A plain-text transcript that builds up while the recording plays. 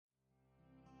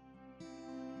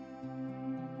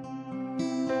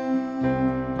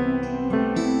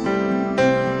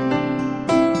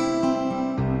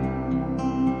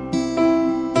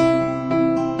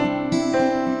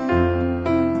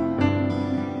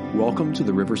Welcome to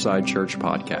the Riverside Church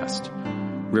podcast.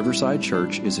 Riverside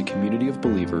Church is a community of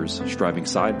believers striving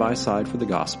side by side for the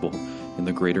gospel in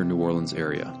the greater New Orleans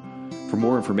area. For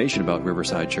more information about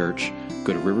Riverside Church,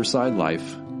 go to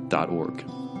riversidelife.org.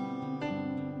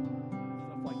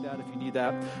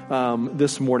 That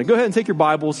this morning. Go ahead and take your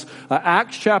Bibles.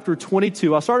 Acts chapter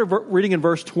 22. I started reading in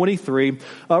verse 23.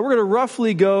 We're going to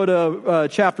roughly go to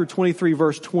chapter 23,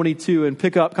 verse 22, and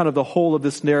pick up kind of the whole of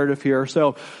this narrative here.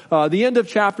 So the end of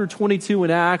chapter 22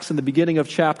 in Acts and the beginning of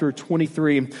chapter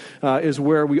 23 is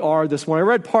where we are this morning. I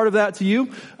read part of that to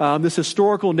you. This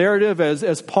historical narrative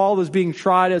as Paul is being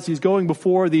tried, as he's going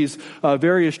before these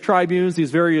various tribunes,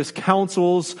 these various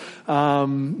councils.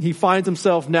 He finds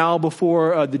himself now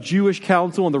before the Jewish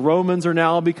council, and the Romans are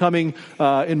now becoming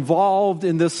involved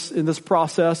in this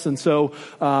process. And so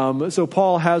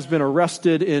Paul has been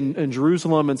arrested in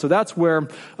Jerusalem, and so that's where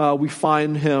we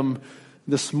find him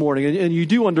this morning. And you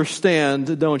do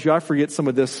understand, don't you? I forget some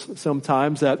of this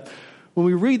sometimes, that when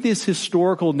we read these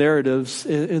historical narratives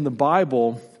in the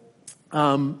Bible,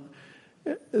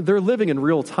 they're living in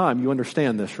real time. You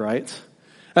understand this, right?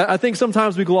 I think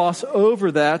sometimes we gloss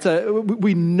over that.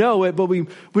 We know it, but we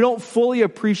don't fully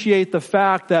appreciate the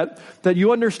fact that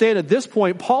you understand at this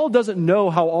point, Paul doesn't know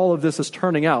how all of this is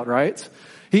turning out, right?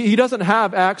 He doesn't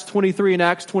have Acts 23 and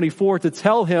Acts 24 to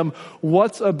tell him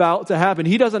what's about to happen.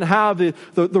 He doesn't have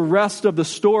the rest of the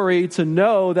story to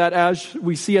know that, as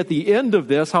we see at the end of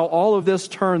this, how all of this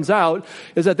turns out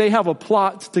is that they have a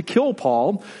plot to kill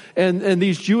Paul. And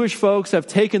these Jewish folks have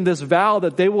taken this vow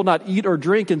that they will not eat or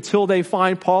drink until they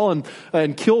find Paul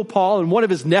and kill Paul. And one of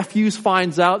his nephews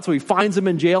finds out, so he finds him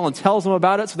in jail and tells him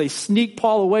about it. So they sneak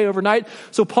Paul away overnight.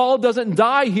 So Paul doesn't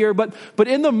die here, but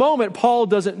in the moment, Paul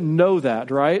doesn't know that,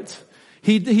 right?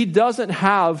 He doesn't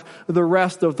have the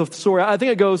rest of the story. I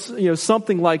think it goes,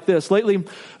 something like this. Lately,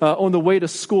 on the way to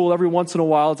school, every once in a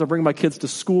while, as I bring my kids to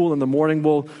school in the morning,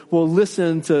 we'll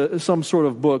listen to some sort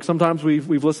of book. Sometimes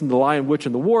we've listened to Lion, Witch,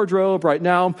 and the Wardrobe. Right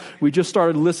now, we just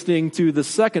started listening to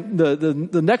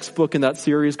the next book in that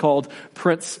series called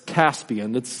Prince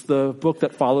Caspian. It's the book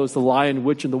that follows the Lion,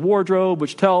 Witch, and the Wardrobe,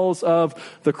 which tells of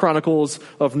the Chronicles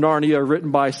of Narnia, written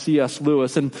by C.S.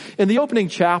 Lewis. And in the opening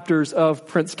chapters of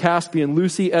Prince Caspian,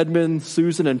 Lucy, Edmund,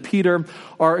 Susan, and Peter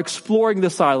are exploring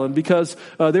this island because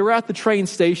they were at the train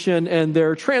station and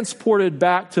they're transported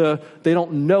back to, they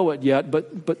don't know it yet,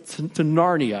 but to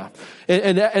Narnia.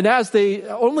 And as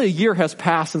only a year has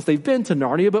passed since they've been to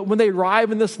Narnia, but when they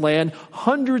arrive in this land,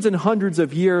 hundreds and hundreds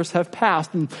of years have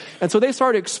passed. And so they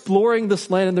start exploring this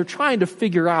land and they're trying to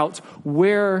figure out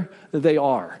where they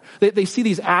are. They see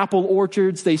these apple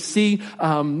orchards. They see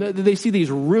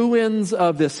these ruins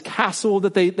of this castle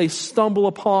that they stumble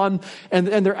upon, and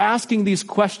they're asking these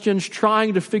questions,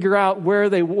 trying to figure out where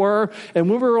they were. And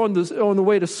when we were on the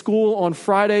way to school on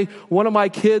Friday, one of my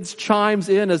kids chimes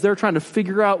in as they're trying to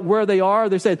figure out where they are.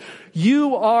 They said,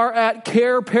 "You are at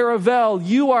Cair Paravel.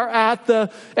 You are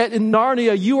in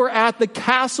Narnia. You are at the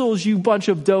castles, you bunch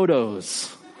of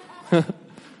dodos."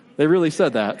 They really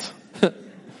said that.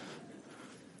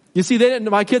 You see,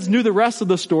 my kids knew the rest of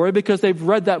the story because they've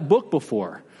read that book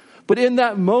before. But in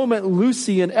that moment,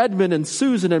 Lucy and Edmund and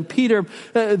Susan and Peter,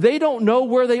 they don't know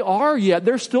where they are yet.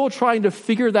 They're still trying to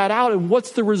figure that out, and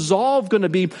what's the resolve going to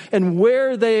be, and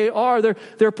where they are.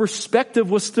 Their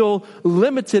perspective was still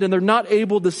limited, and they're not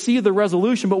able to see the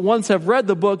resolution. But once they've read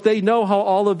the book, they know how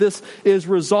all of this is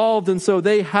resolved, and so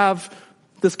they have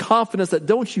this confidence that,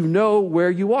 don't you know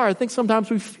where you are? I think sometimes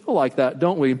we feel like that,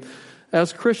 don't we?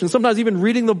 As Christians, sometimes even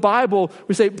reading the Bible,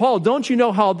 we say, "Paul, don't you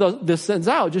know how this ends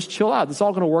out? Just chill out. It's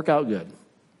all going to work out good."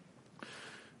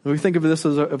 And we think of this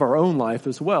as of our own life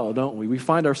as well, don't we? We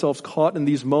find ourselves caught in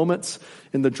these moments,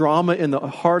 in the drama, in the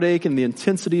heartache, in the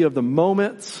intensity of the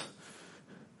moment,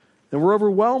 and we're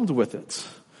overwhelmed with it.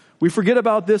 We forget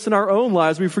about this in our own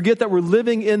lives. We forget that we're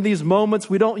living in these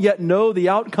moments. We don't yet know the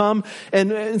outcome.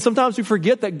 And sometimes we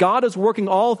forget that God is working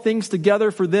all things together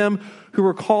for them who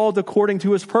are called according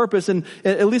to his purpose. And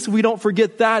at least if we don't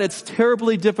forget that, it's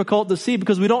terribly difficult to see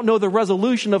because we don't know the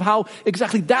resolution of how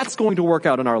exactly that's going to work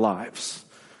out in our lives.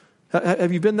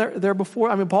 Have you been there before?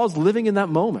 I mean, Paul's living in that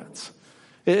moment.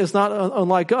 It's not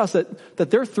unlike us that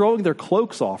they're throwing their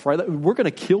cloaks off, right? We're going to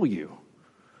kill you.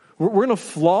 We're going to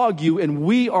flog you, and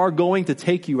we are going to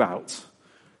take you out.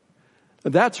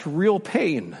 That's real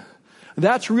pain.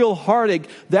 That's real heartache.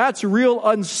 That's real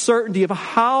uncertainty of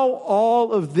how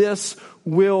all of this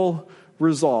will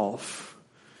resolve.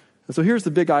 And so here's the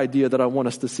big idea that I want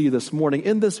us to see this morning.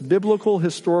 In this biblical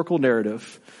historical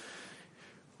narrative,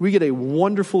 we get a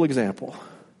wonderful example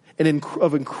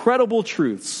of incredible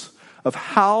truths of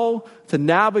how to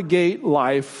navigate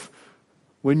life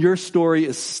when your story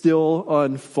is still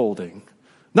unfolding.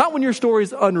 Not when your story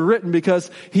is unwritten, because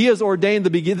he has ordained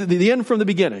the end from the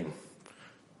beginning.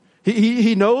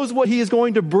 He knows what he is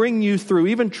going to bring you through.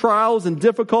 Even trials and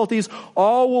difficulties,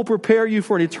 all will prepare you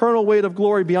for an eternal weight of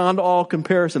glory beyond all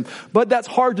comparison. But that's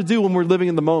hard to do when we're living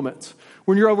in the moment,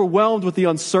 when you're overwhelmed with the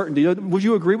uncertainty. Would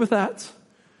you agree with that?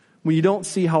 When you don't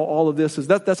see how all of this is,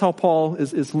 that's how Paul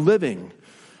is living.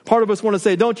 Part of us want to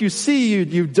say, don't you see,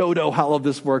 you dodo, how all of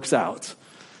this works out?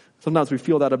 Sometimes we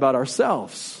feel that about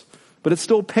ourselves. But it's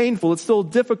still painful. It's still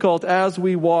difficult as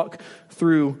we walk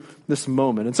through this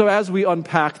moment. And so as we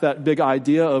unpack that big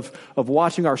idea of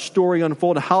watching our story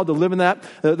unfold and how to live in that,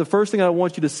 the first thing I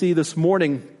want you to see this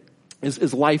morning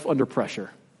is life under pressure.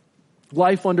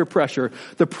 Life under pressure.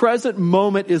 The present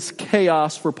moment is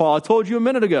chaos for Paul. I told you a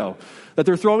minute ago that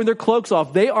they're throwing their cloaks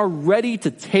off. They are ready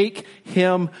to take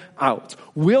him out.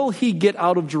 Will he get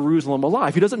out of Jerusalem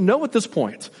alive? He doesn't know at this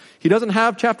point. He doesn't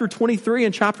have chapter 23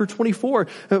 and chapter 24.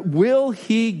 Will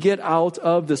he get out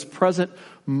of this present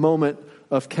moment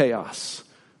of chaos?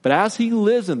 But as he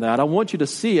lives in that, I want you to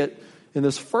see it in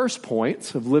this first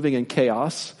point of living in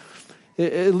chaos.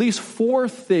 At least 4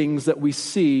 things that we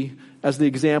see as the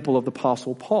example of the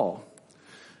Apostle Paul.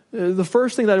 The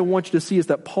first thing that I want you to see is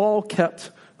that Paul kept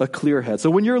a clear head.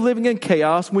 So when you're living in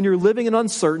chaos, when you're living in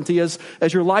uncertainty, as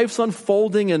your life's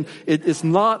unfolding and it's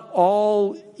not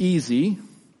all easy,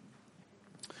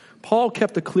 Paul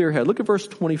kept a clear head. Look at verse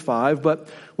 25. But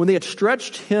when they had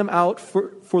stretched him out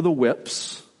for the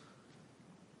whips,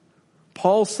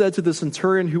 Paul said to the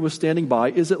centurion who was standing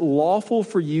by, "Is it lawful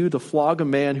for you to flog a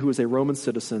man who is a Roman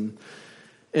citizen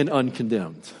and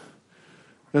uncondemned?"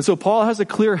 And so Paul has a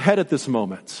clear head at this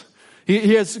moment.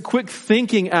 He has quick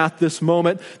thinking at this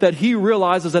moment that he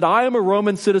realizes that I am a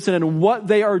Roman citizen and what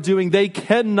they are doing, they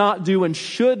cannot do and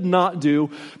should not do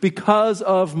because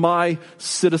of my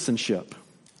citizenship.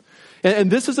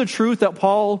 And this is a truth that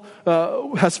Paul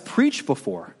has preached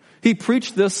before. He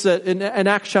preached this in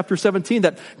Acts chapter 17,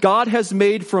 that God has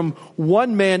made from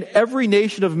one man every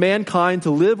nation of mankind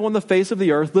to live on the face of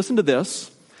the earth. Listen to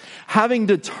this. Having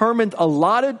determined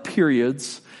allotted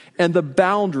periods and the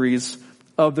boundaries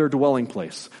of their dwelling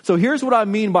place. So here's what I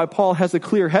mean by Paul has a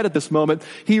clear head at this moment.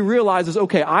 He realizes,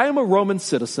 okay, I am a Roman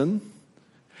citizen,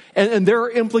 and there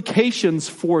are implications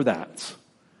for that.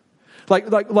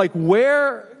 Like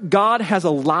where God has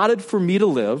allotted for me to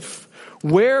live,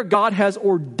 where God has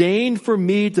ordained for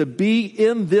me to be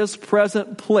in this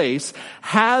present place,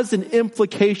 has an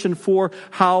implication for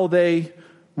how they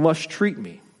must treat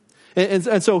me.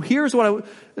 And so here's what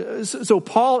so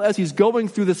Paul, as he's going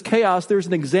through this chaos, there's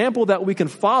an example that we can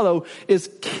follow is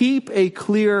keep a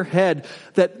clear head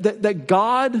that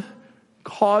God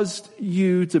caused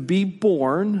you to be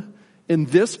born in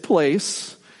this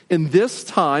place, in this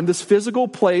time, this physical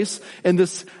place, and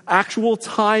this actual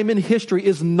time in history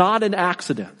is not an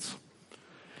accident.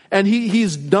 And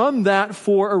he's done that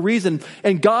for a reason.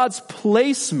 And God's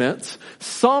placement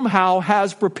somehow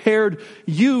has prepared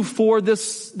you for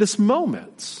this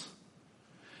moment.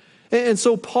 And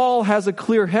so Paul has a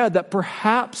clear head that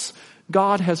perhaps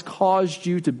God has caused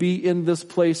you to be in this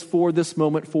place for this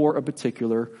moment for a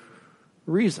particular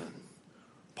reason.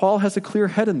 Paul has a clear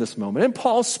head in this moment. And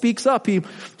Paul speaks up.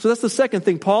 So that's the second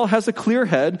thing. Paul has a clear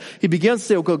head. He begins to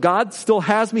say, okay, God still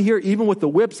has me here, even with the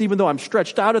whips, even though I'm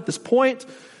stretched out at this point.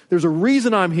 There's a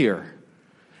reason I'm here.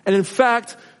 And in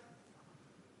fact,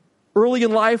 early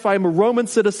in life, I am a Roman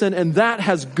citizen, and that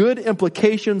has good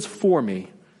implications for me.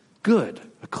 Good.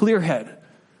 A clear head.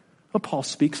 But Paul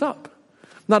speaks up.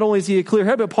 Not only is he a clear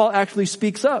head, but Paul actually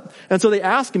speaks up. And so they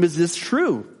ask him, is this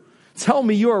true? Tell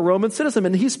me you are a Roman citizen.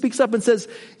 And he speaks up and says,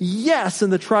 yes.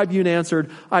 And the tribune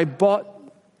answered, I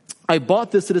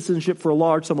bought this citizenship for a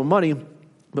large sum of money.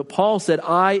 But Paul said,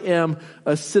 I am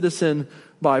a citizen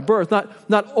by birth.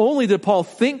 Not only did Paul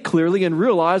think clearly and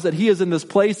realize that he is in this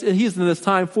place and he's in this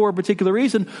time for a particular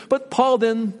reason, but Paul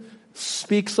then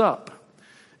speaks up.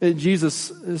 And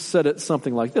Jesus said it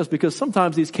something like this, because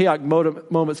sometimes these chaotic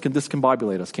moments can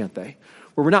discombobulate us, can't they?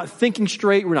 Where we're not thinking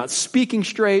straight, we're not speaking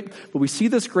straight, but we see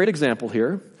this great example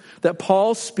here that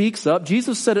Paul speaks up.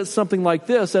 Jesus said it something like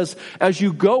this, as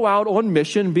you go out on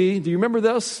mission, do you remember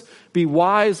this? Be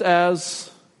wise as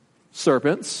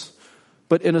serpents,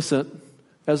 but innocent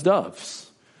as doves.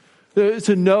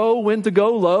 To know when to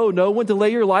go low, know when to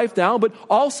lay your life down, but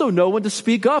also know when to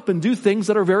speak up and do things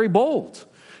that are very bold.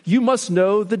 You must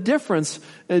know the difference.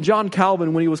 John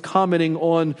Calvin, when he was commenting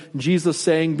on Jesus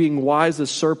saying being wise as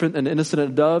serpent and innocent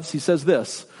as doves, he says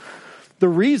this, the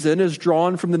reason is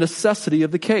drawn from the necessity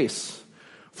of the case.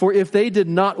 For if they did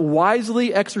not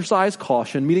wisely exercise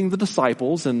caution, meaning the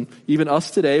disciples and even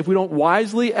us today, if we don't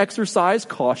wisely exercise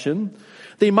caution,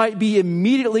 they might be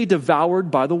immediately devoured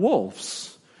by the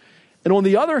wolves. And on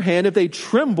the other hand, if they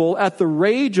tremble at the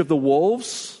rage of the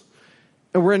wolves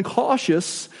and were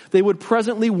incautious, they would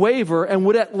presently waver and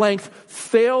would at length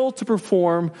fail to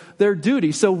perform their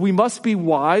duty. So we must be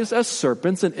wise as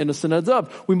serpents and innocent as doves.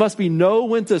 We must know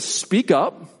when to speak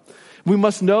up. We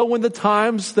must know when the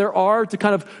times there are to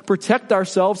kind of protect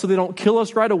ourselves so they don't kill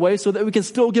us right away, so that we can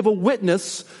still give a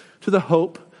witness to the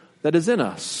hope that is in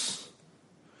us.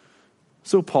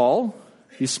 So Paul,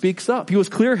 he speaks up. He was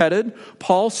clear-headed.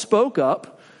 Paul spoke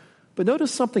up. But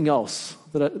notice something else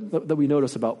that we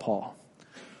notice about Paul.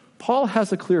 Paul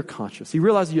has a clear conscience. He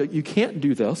realizes you can't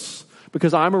do this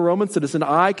because I'm a Roman citizen.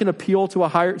 I can appeal to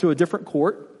a different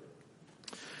court.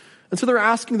 And so they're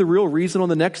asking the real reason on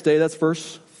the next day. That's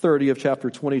verse 30 of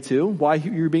chapter 22, why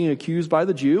you're being accused by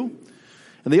the Jew.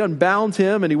 And they unbound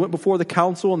him, and he went before the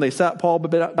council, and they sat Paul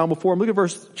down before him. Look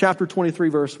at chapter 23,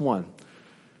 verse 1.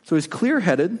 So he's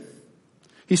clear-headed.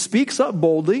 He speaks up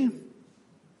boldly.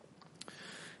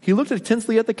 He looked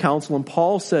intensely at the council, and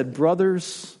Paul said,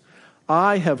 "Brothers,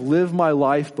 I have lived my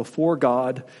life before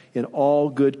God in all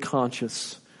good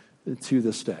conscience to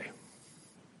this day."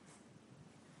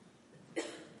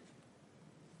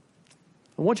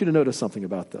 I want you to notice something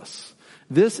about this.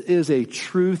 This is a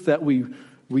truth that we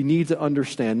need to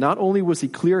understand. Not only was he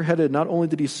clear-headed, not only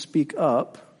did he speak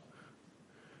up,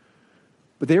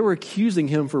 but they were accusing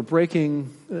him for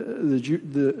breaking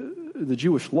the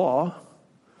Jewish law.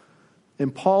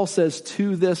 And Paul says,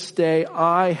 to this day,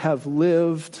 I have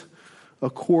lived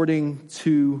according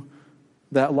to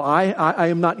that law. I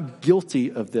am not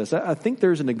guilty of this. I think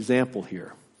there's an example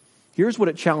here. Here's what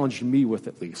it challenged me with,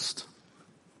 at least.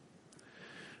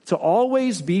 To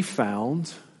always be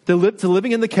found, to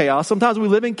living in the chaos. Sometimes we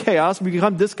live in chaos, we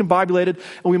become discombobulated,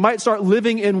 and we might start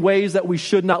living in ways that we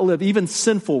should not live, even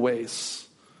sinful ways.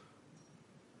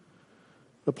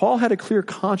 But Paul had a clear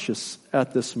conscience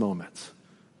at this moment.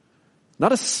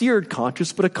 Not a seared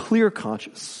conscience, but a clear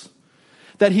conscience.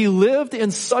 That he lived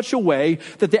in such a way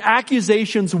that the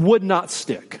accusations would not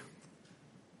stick.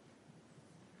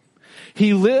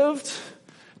 He lived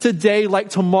today like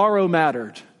tomorrow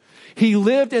mattered. He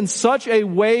lived in such a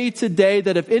way today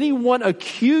that if anyone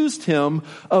accused him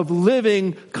of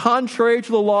living contrary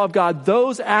to the law of God,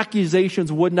 those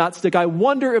accusations would not stick. I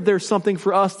wonder if there's something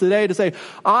for us today to say,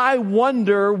 I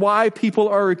wonder why people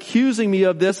are accusing me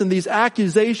of this and these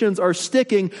accusations are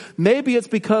sticking. Maybe it's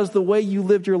because the way you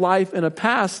lived your life in a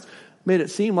past made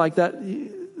it seem like that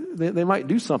they might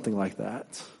do something like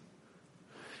that.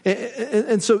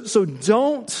 And so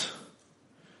don't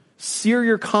sear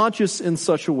your conscience in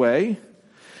such a way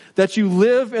that you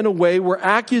live in a way where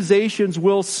accusations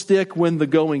will stick when the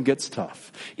going gets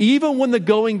tough. Even when the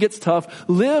going gets tough,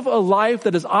 live a life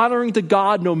that is honoring to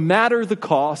God no matter the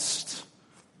cost,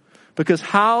 because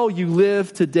how you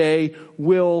live today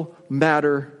will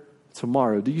matter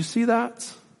tomorrow. Do you see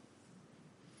that?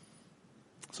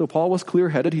 So Paul was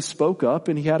clear-headed. He spoke up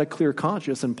and he had a clear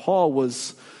conscience, and Paul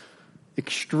was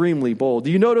extremely bold.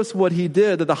 Do you notice what he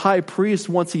did? That the high priest,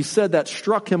 once he said that,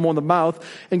 struck him on the mouth,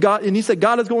 and he said,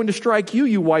 God is going to strike you,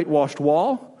 you whitewashed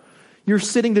wall. You're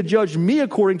sitting to judge me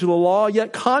according to the law,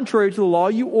 yet contrary to the law,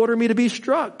 you order me to be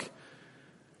struck.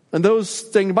 And those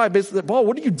standing by basically said, Paul,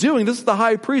 what are you doing? This is the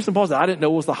high priest. And Paul said, I didn't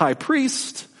know it was the high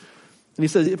priest. And he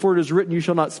says, for it is written, you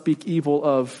shall not speak evil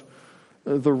of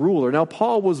the ruler. Now,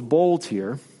 Paul was bold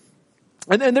here.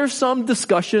 And there's some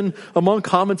discussion among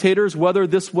commentators whether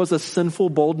this was a sinful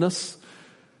boldness.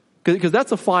 Because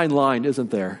that's a fine line,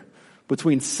 isn't there?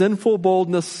 Between sinful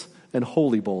boldness and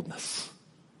holy boldness.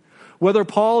 Whether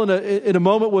Paul in a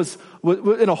moment was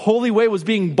in a holy way was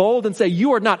being bold and say,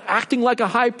 you are not acting like a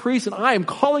high priest and I am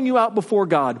calling you out before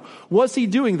God. Was he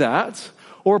doing that?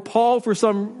 Or Paul, for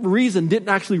some reason, didn't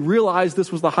actually realize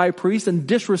this was the high priest and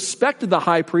disrespected the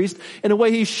high priest in a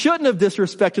way he shouldn't have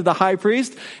disrespected the high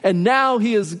priest. And now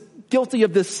he is guilty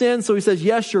of this sin. So he says,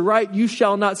 yes, you're right. You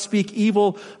shall not speak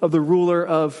evil of the ruler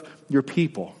of your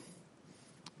people.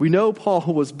 We know Paul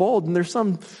was bold, and there's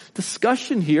some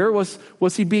discussion here. Was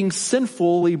he being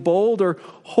sinfully bold or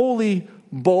wholly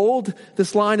bold?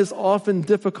 This line is often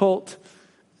difficult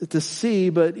to see,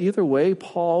 but either way,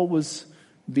 Paul was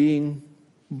being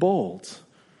bold.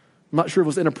 I'm not sure it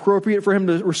was inappropriate for him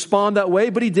to respond that way,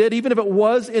 but he did. Even if it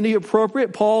was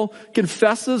inappropriate, Paul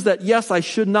confesses that, yes, I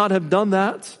should not have done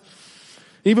that.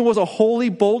 Even was a holy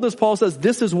boldness, Paul says,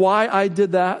 this is why I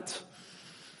did that.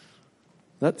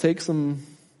 That takes some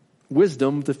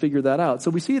wisdom to figure that out. So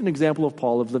we see an example of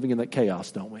Paul of living in that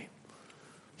chaos, don't we?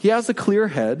 He has a clear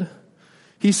head.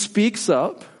 He speaks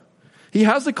up. He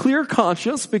has a clear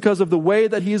conscience because of the way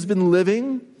that he has been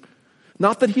living.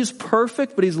 Not that he's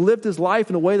perfect, but he's lived his life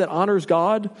in a way that honors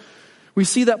God. We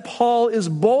see that Paul is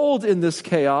bold in this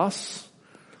chaos.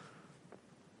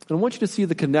 And I want you to see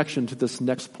the connection to this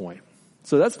next point.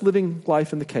 So that's living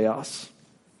life in the chaos.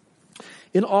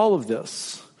 In all of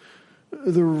this,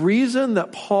 the reason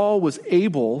that Paul was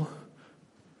able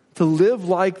to live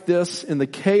like this in the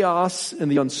chaos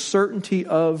and the uncertainty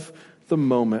of the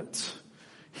moment,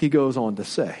 he goes on to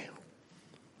say.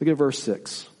 Look at verse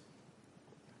 6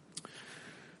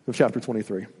 of chapter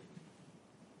 23.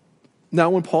 Now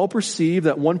when Paul perceived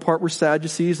that one part were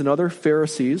Sadducees and other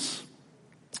Pharisees,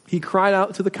 he cried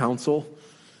out to the council.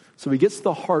 So he gets to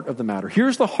the heart of the matter.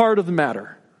 Here's the heart of the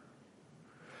matter.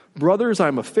 Brothers, I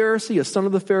am a Pharisee, a son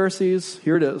of the Pharisees.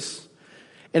 Here it is.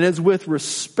 And it's with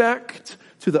respect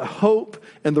to the hope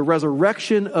and the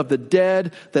resurrection of the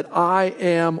dead that I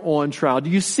am on trial. Do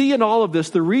you see in all of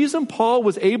this, the reason Paul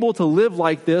was able to live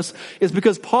like this is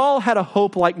because Paul had a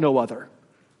hope like no other.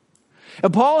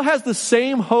 And Paul has the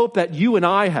same hope that you and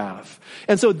I have.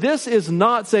 And so this is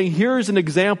not saying, here's an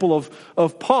example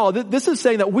of Paul. This is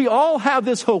saying that we all have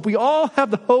this hope. We all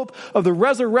have the hope of the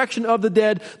resurrection of the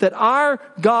dead, that our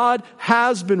God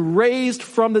has been raised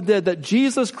from the dead, that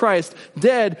Jesus Christ,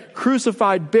 dead,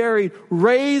 crucified, buried,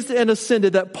 raised, and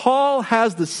ascended, that Paul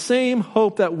has the same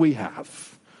hope that we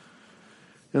have.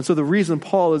 And so the reason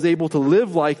Paul is able to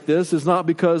live like this is not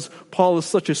because Paul is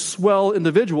such a swell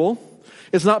individual.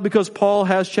 It's not because Paul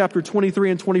has chapter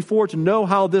 23 and 24 to know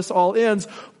how this all ends.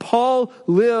 Paul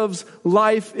lives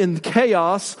life in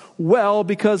chaos well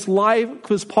because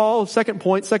Paul,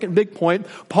 second big point,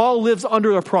 Paul lives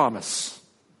under a promise.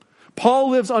 Paul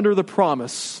lives under the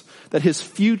promise that his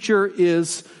future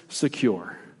is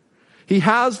secure. He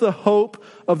has the hope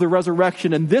of the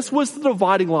resurrection, and this was the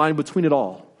dividing line between it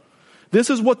all. This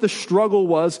is what the struggle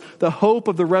was, the hope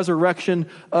of the resurrection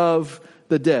of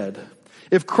the dead.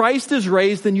 If Christ is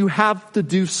raised, then you have to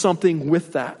do something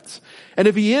with that. And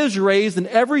if he is raised, then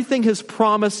everything he's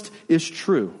promised is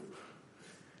true.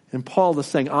 And Paul is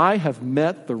saying, I have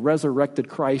met the resurrected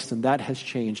Christ, and that has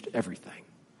changed everything.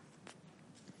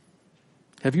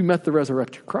 Have you met the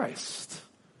resurrected Christ?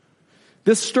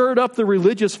 This stirred up the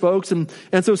religious folks, and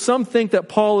so some think that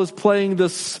Paul is playing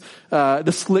this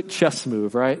slick chess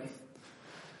move, right?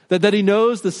 That he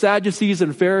knows the Sadducees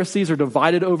and Pharisees are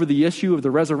divided over the issue of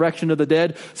the resurrection of the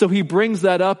dead. So he brings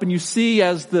that up, and you see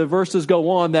as the verses go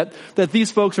on that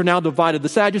these folks are now divided. The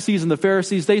Sadducees and the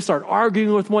Pharisees, they start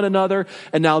arguing with one another,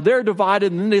 and now they're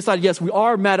divided, and then they decide, yes, we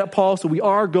are mad at Paul, so we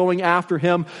are going after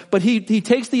him. But he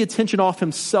takes the attention off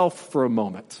himself for a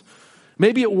moment.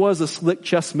 Maybe it was a slick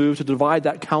chess move to divide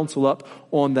that council up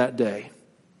on that day.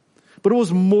 But it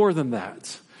was more than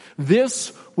that.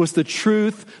 This was the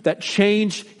truth that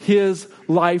changed his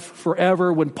life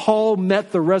forever when Paul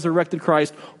met the resurrected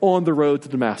Christ on the road to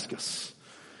Damascus.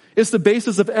 It's the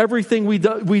basis of everything we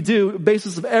do,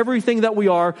 basis of everything that we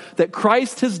are, that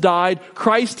Christ has died,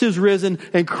 Christ has risen,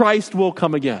 and Christ will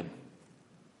come again.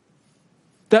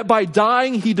 That by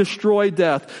dying, he destroyed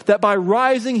death. That by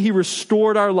rising, he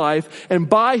restored our life. And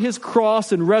by his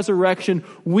cross and resurrection,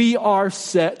 we are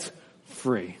set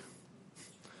free.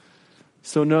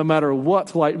 So no matter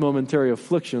what light momentary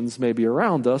afflictions may be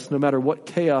around us, no matter what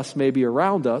chaos may be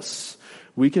around us,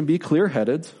 we can be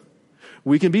clear-headed.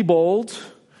 We can be bold.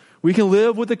 We can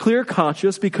live with a clear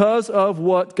conscience because of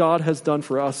what God has done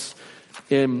for us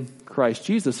in Christ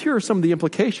Jesus. Here are some of the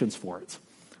implications for it.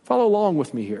 Follow along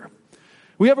with me here.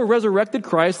 We have a resurrected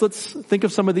Christ. Let's think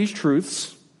of some of these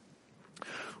truths.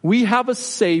 We have a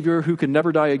Savior who can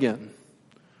never die again.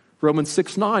 Romans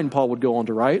 6:9, Paul would go on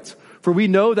to write, for we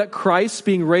know that Christ,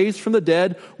 being raised from the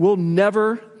dead, will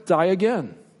never die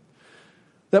again.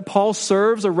 That Paul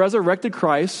serves a resurrected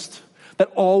Christ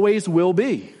that always will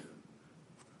be.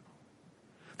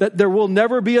 That there will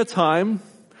never be a time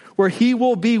where he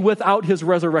will be without his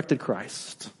resurrected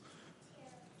Christ.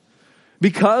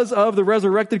 Because of the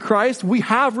resurrected Christ, we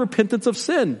have repentance of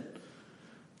sin.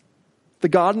 The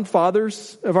God and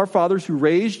fathers of our fathers who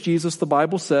raised Jesus, the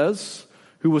Bible says,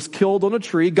 who was killed on a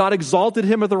tree, God exalted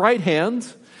him at the right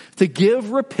hand to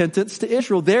give repentance to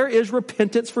Israel. There is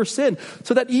repentance for sin.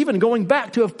 So that even going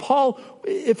back to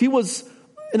if he was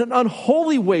in an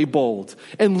unholy way bold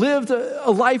and lived a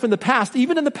life in the past,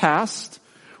 even in the past,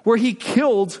 where he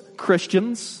killed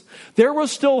Christians, there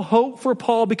was still hope for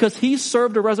Paul because he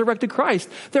served a resurrected Christ.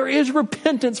 There is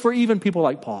repentance for even people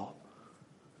like Paul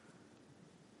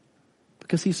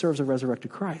because he serves a resurrected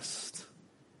Christ.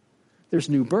 There's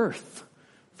new birth.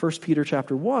 1 Peter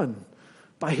chapter 1.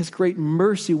 By his great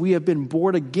mercy, we have been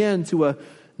born again to a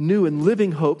new and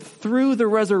living hope through the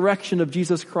resurrection of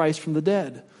Jesus Christ from the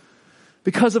dead.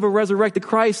 Because of a resurrected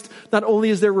Christ, not only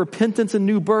is there repentance and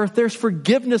new birth, there's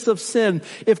forgiveness of sin.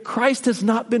 If Christ has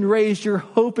not been raised, your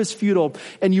hope is futile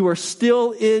and you are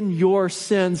still in your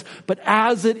sins. But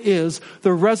as it is,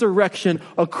 the resurrection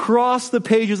across the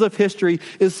pages of history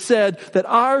is said that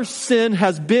our sin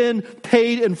has been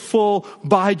paid in full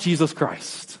by Jesus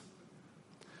Christ.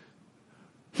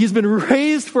 He's been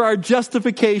raised for our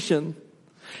justification.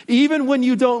 Even when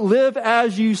you don't live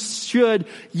as you should,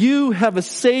 you have a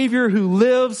Savior who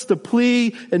lives to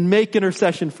plead and make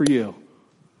intercession for you.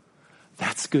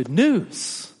 That's good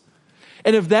news.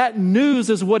 And if that news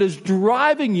is what is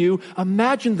driving you,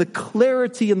 imagine the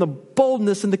clarity and the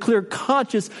boldness and the clear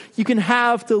conscience you can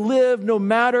have to live no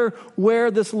matter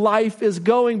where this life is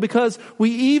going, because we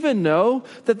even know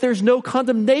that there's no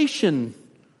condemnation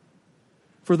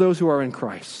for those who are in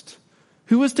Christ.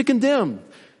 Who is to condemn?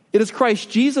 It is Christ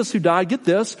Jesus who died, get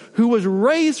this, who was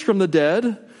raised from the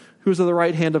dead, who is at the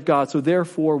right hand of God. So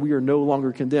therefore, we are no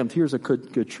longer condemned. Here's a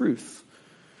good truth.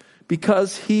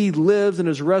 Because he lives and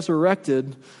is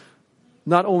resurrected,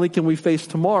 not only can we face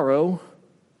tomorrow,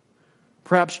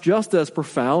 perhaps just as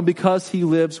profound, because he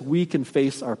lives, we can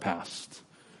face our past.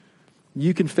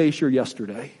 You can face your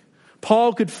yesterday.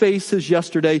 Paul could face his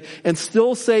yesterday and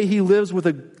still say he lives with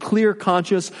a clear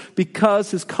conscience because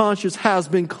his conscience has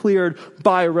been cleared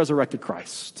by a resurrected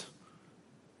Christ.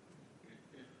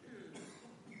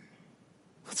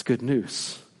 That's good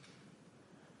news.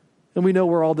 And we know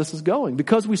where all this is going.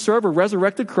 Because we serve a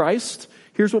resurrected Christ,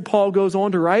 here's what Paul goes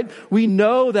on to write. We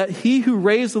know that he who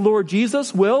raised the Lord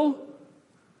Jesus will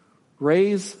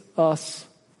raise us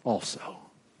also.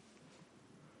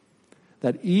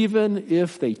 That even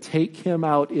if they take him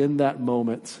out in that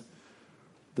moment,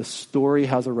 the story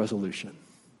has a resolution.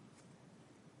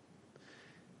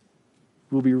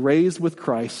 We'll be raised with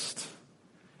Christ,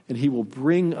 and he will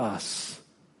bring us,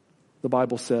 the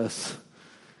Bible says,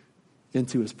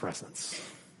 into his presence.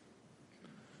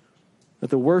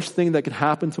 That the worst thing that can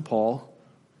happen to Paul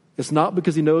is not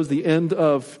because he knows the end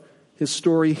of his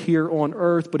story here on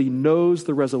earth, but he knows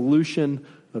the resolution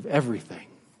of everything.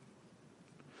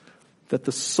 That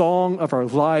the song of our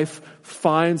life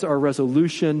finds our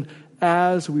resolution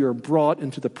as we are brought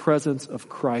into the presence of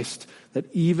Christ.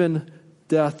 That even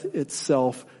death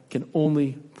itself can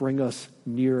only bring us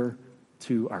nearer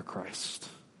to our Christ.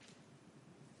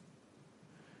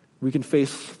 We can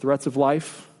face threats of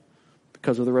life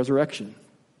because of the resurrection.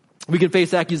 We can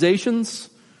face accusations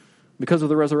because of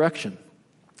the resurrection.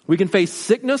 We can face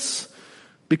sickness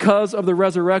because of the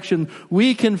resurrection.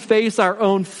 We can face our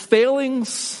own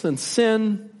failings and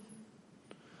sin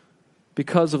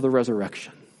because of the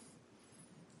resurrection.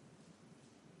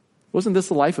 Wasn't this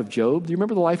the life of Job? Do you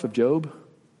remember the life of Job?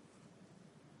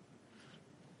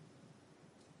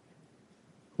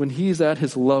 When he's at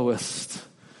his lowest,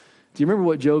 do you remember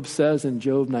what Job says in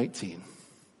Job 19?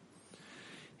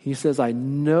 He says, I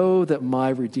know that my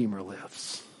Redeemer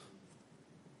lives.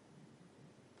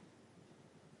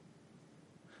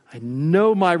 I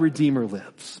know my Redeemer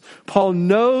lives. Paul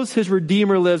knows his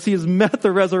Redeemer lives. He has met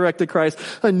the resurrected Christ.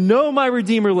 I know my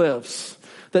Redeemer lives.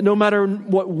 That no matter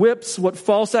what whips, what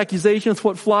false accusations,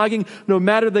 what flogging, no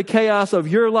matter the chaos of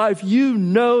your life, you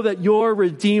know that your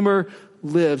Redeemer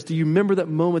lives. Do you remember that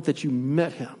moment that you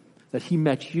met him? That he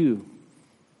met you?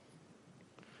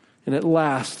 And at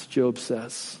last, Job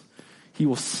says, he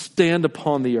will stand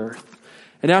upon the earth.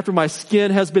 And after my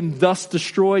skin has been thus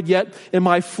destroyed, yet in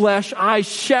my flesh I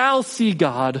shall see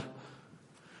God,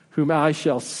 whom I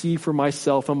shall see for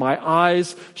myself, and my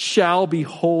eyes shall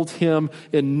behold him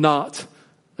and not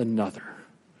another.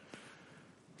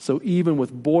 So even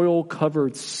with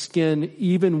boil-covered skin,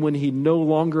 even when he no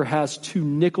longer has two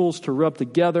nickels to rub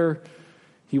together,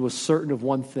 he was certain of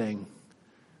one thing,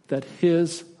 that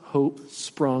his hope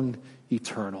sprung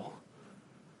eternal,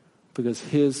 because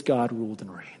his God ruled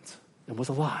and reigned and was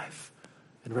alive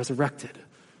and resurrected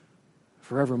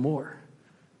forevermore.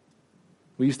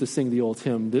 We used to sing the old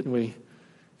hymn, didn't we?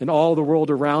 In all the world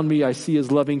around me, I see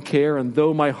his loving care, and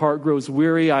though my heart grows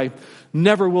weary, I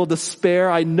never will despair.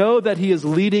 I know that he is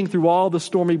leading through all the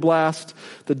stormy blast.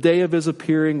 The day of his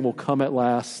appearing will come at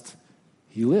last.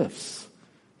 He lives.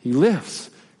 He lives.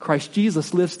 Christ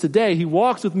Jesus lives today. He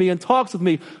walks with me and talks with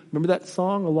me. Remember that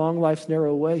song, Along Life's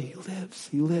Narrow Way? He lives.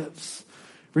 He lives.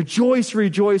 Rejoice,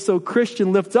 rejoice, O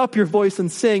Christian, lift up your voice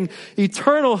and sing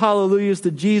eternal hallelujahs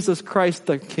to Jesus Christ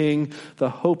the King, the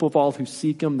hope of all who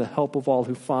seek him, the help of all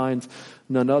who find.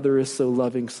 None other is so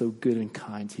loving, so good and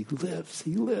kind. He lives,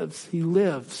 he lives, he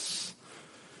lives.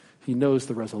 He knows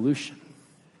the resolution.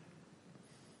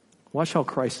 Watch how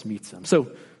Christ meets him.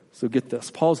 So So get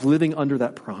this. Paul's living under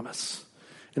that promise.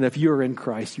 And if you are in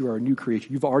Christ, you are a new creature.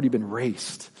 You've already been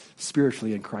raised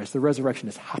spiritually in Christ. The resurrection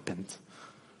has happened.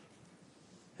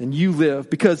 And you live.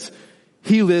 Because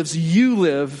he lives, you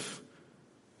live.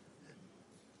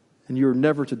 And you're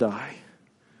never to die.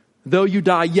 Though you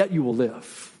die, yet you will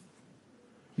live.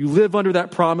 You live under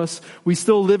that promise. We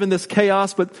still live in this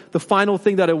chaos, but the final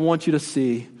thing that I want you to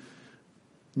see,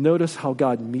 notice how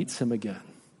God meets him again.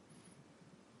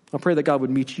 I pray that God would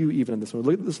meet you even in this one.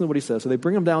 Listen to what he says. So they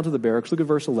bring him down to the barracks. Look at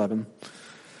verse 11.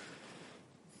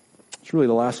 It's really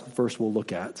the last verse we'll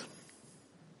look at.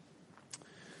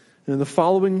 And the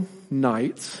following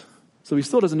night, so he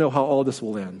still doesn't know how all this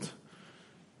will end.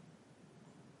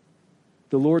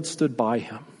 The Lord stood by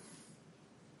him.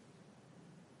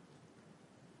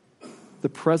 The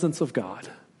presence of God.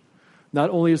 Not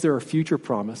only is there a future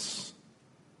promise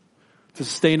to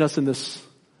sustain us in this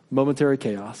momentary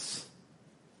chaos,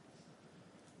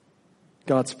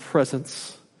 God's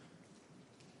presence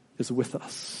is with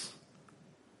us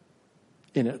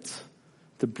in it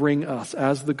to bring us,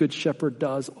 as the Good Shepherd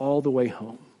does, all the way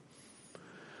home.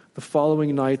 The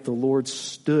following night, the Lord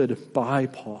stood by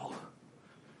Paul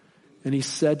and he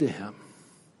said to him,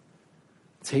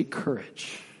 take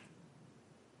courage.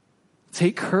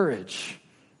 Take courage.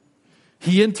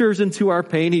 He enters into our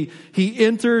pain. He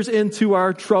enters into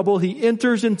our trouble. He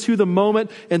enters into the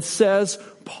moment and says,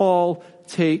 Paul,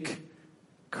 take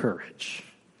courage.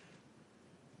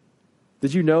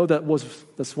 Did you know that's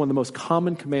one of the most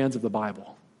common commands of the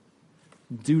Bible?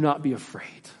 Do not be afraid.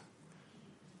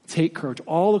 Take courage.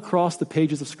 All across the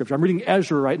pages of Scripture. I'm reading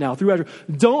Ezra right now, through Ezra.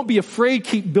 Don't be afraid.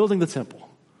 Keep building the temple.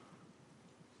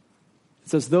 It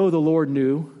says, though the Lord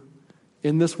knew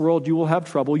in this world you will have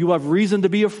trouble, you will have reason to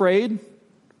be afraid.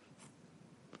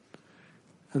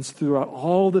 And throughout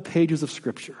all the pages of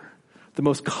Scripture, the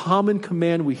most common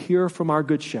command we hear from our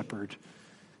Good Shepherd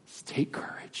is take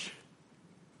courage.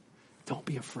 Don't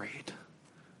be afraid.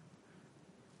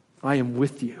 I am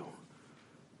with you.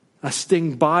 I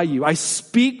stand by you. I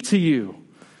speak to you.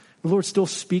 The Lord still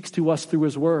speaks to us through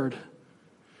his word.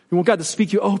 You want God to speak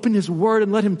to you, open his word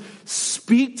and let him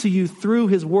speak to you through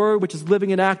his word, which is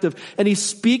living and active. And he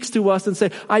speaks to us and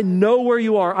say, I know where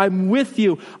you are. I'm with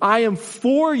you. I am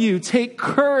for you. Take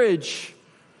courage,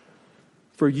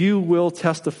 for you will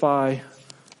testify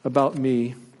about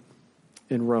me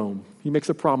in Rome. He makes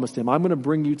a promise to him. I'm going to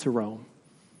bring you to Rome.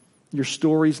 Your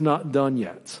story's not done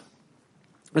yet.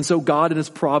 And so God in his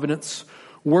providence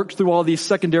works through all these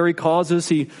secondary causes.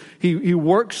 He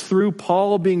works through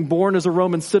Paul being born as a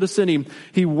Roman citizen.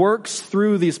 He works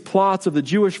through these plots of the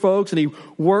Jewish folks, and he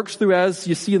works through, as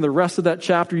you see in the rest of that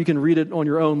chapter, you can read it on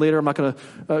your own later. I'm not going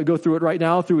to go through it right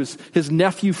now, through his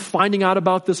nephew finding out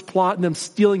about this plot and them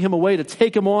stealing him away to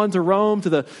take him on to Rome to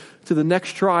the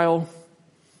next trial.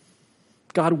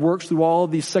 God works through all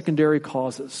of these secondary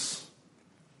causes.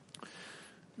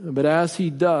 But as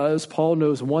he does, Paul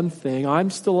knows one thing.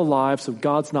 I'm still alive, so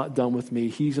God's not done with me.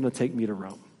 He's going to take me to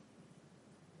Rome.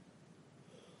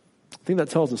 I think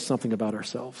that tells us something about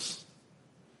ourselves.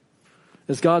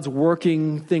 As God's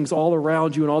working things all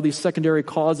around you and all these secondary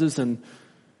causes, and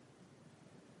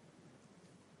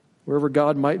wherever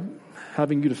God might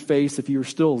having you to face, if you're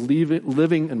still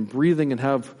living and breathing and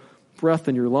have breath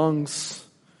in your lungs,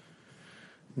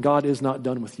 God is not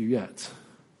done with you yet.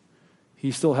 He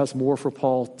still has more for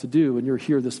Paul to do, and you're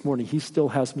here this morning. He still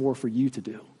has more for you to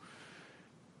do.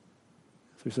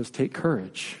 So he says, take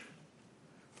courage.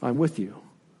 I'm with you.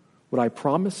 What I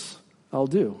promise, I'll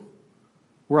do.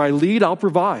 Where I lead, I'll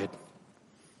provide.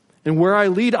 And where I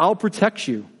lead, I'll protect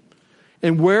you.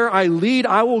 And where I lead,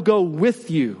 I will go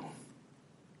with you.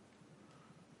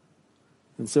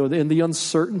 And so in the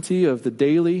uncertainty of the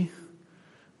daily,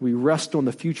 we rest on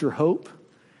the future hope.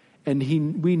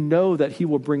 And we know that he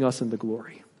will bring us into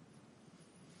glory.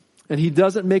 And he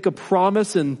doesn't make a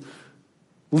promise and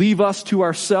leave us to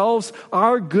ourselves.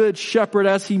 Our good shepherd,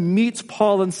 as he meets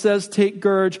Paul and says, take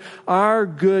courage, our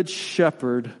good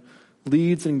shepherd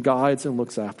leads and guides and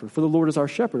looks after. For the Lord is our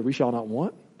shepherd, we shall not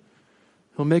want.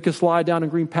 He'll make us lie down in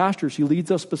green pastures. He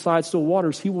leads us beside still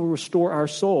waters. He will restore our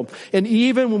soul. And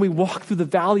even when we walk through the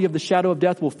valley of the shadow of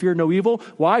death, we'll fear no evil.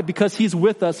 Why? Because he's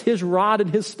with us. His rod and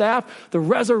his staff, the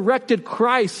resurrected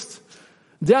Christ.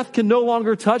 Death can no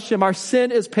longer touch him. Our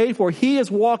sin is paid for. He is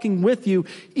walking with you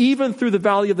even through the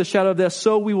valley of the shadow of death,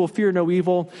 so we will fear no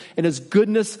evil. And his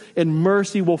goodness and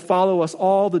mercy will follow us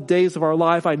all the days of our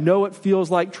life. I know it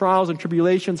feels like trials and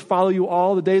tribulations follow you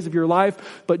all the days of your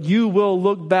life, but you will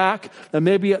look back and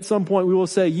maybe at some point we will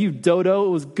say, you dodo, it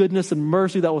was goodness and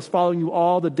mercy that was following you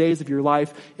all the days of your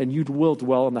life, and you will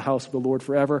dwell in the house of the Lord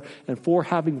forever. And for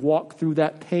having walked through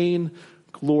that pain,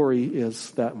 Glory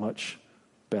is that much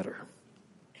better.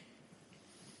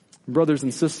 Brothers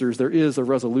and sisters, there is a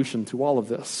resolution to all of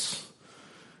this.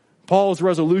 Paul's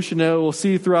resolution we'll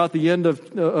see throughout the end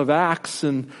of Acts,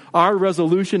 and our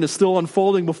resolution is still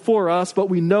unfolding before us, but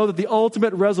we know that the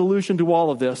ultimate resolution to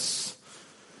all of this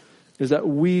is that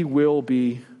we will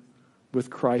be with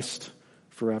Christ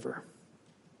forever.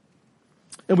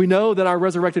 And we know that our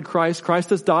resurrected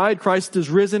Christ has died, Christ is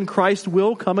risen, Christ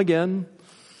will come again.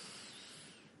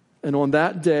 And on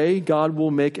that day, God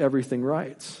will make everything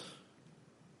right.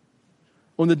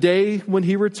 On the day when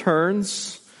he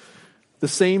returns, the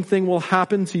same thing will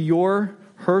happen to your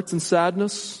hurt and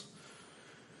sadness.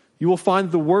 You will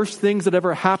find the worst things that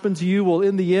ever happened to you will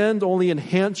in the end only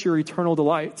enhance your eternal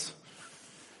delight.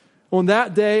 On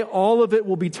that day, all of it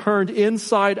will be turned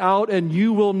inside out and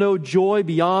you will know joy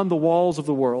beyond the walls of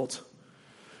the world.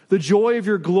 The joy of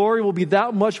your glory will be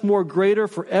that much more greater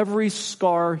for every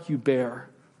scar you bear.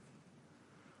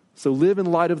 So live in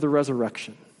light of the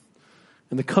resurrection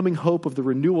and the coming hope of the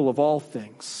renewal of all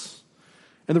things.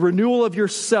 And the renewal of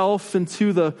yourself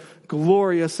into the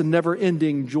glorious and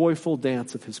never-ending joyful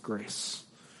dance of his grace.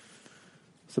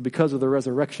 So because of the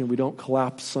resurrection, we don't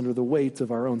collapse under the weight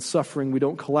of our own suffering. We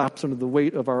don't collapse under the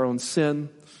weight of our own sin.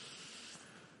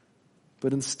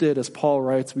 But instead, as Paul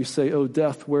writes, we say, "O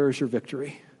death, where is your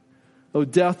victory? O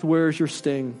death, where is your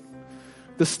sting?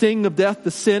 The sting of death,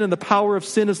 the sin, and the power of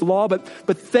sin is the law. But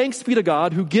thanks be to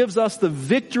God who gives us the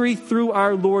victory through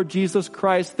our Lord Jesus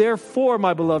Christ. Therefore,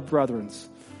 my beloved brethren,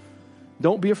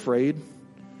 don't be afraid.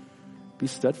 Be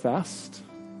steadfast.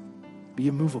 Be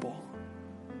immovable.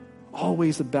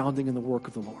 Always abounding in the work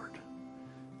of the Lord,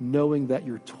 knowing that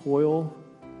your toil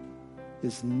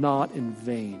is not in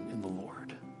vain in the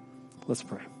Lord." Let's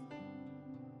pray.